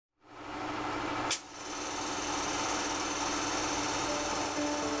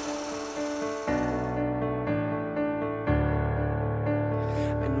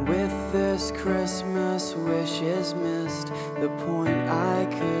Christmas, wishes missed the point I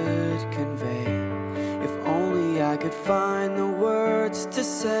could convey. If only I could find the words to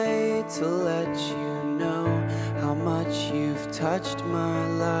say to let you know how much you've touched my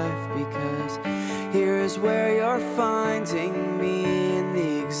life. Because here's where you're finding me, in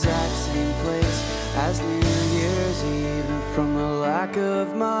the exact same place as New Year's Eve. And from the lack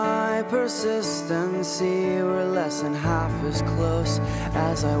of my persistency, we're less than half as close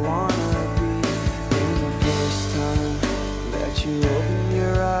as I wanna be. In the first time that you opened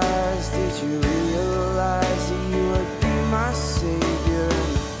your eyes, did you realize that you would be my savior? In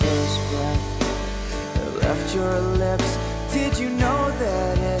the first breath that left your lips, did you know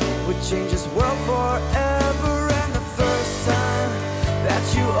that it would change this world forever? And the first time that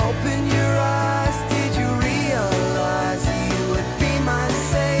you opened your eyes, did you realize that you would be my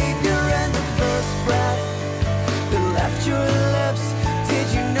savior? And the first breath that left your lips, did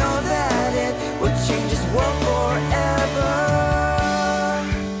you know that it would change this world forever?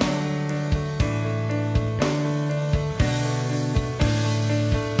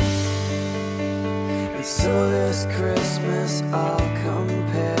 And so this Christmas I'll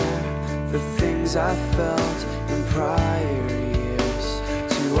compare the things I felt in prior years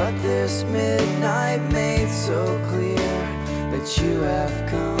to what this midnight made so clear, that you have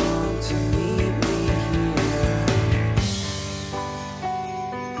come to meet me here.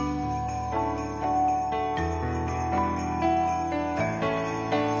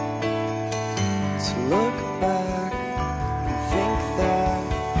 To look back and think that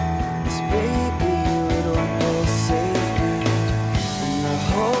this baby would one day save me, and the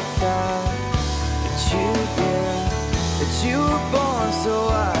hope that you did, that you were born so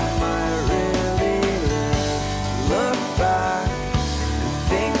I might really live. To look back and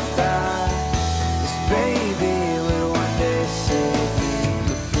think that this baby would one day save me.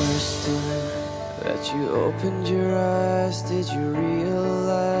 The first time that you opened your eyes, did you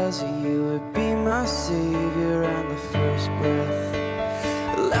realize that you would be my savior? And the first breath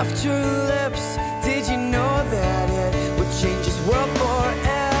left your lips, did you know that it would change this world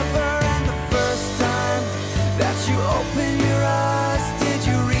forever? And the first time that you opened your eyes, did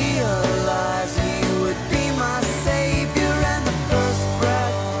you realize that you would be my savior? And the first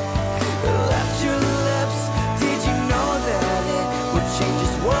breath that left your lips, did you know that it would change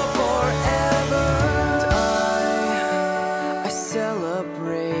this world forever? And I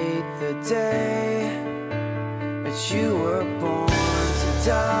celebrate the day that you were born to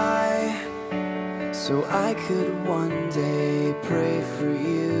die, so I could one day pray for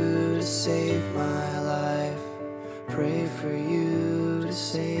you to save my life. Pray for you to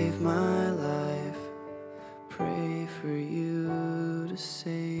save my life. Pray for you to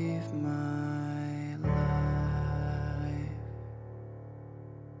save my life.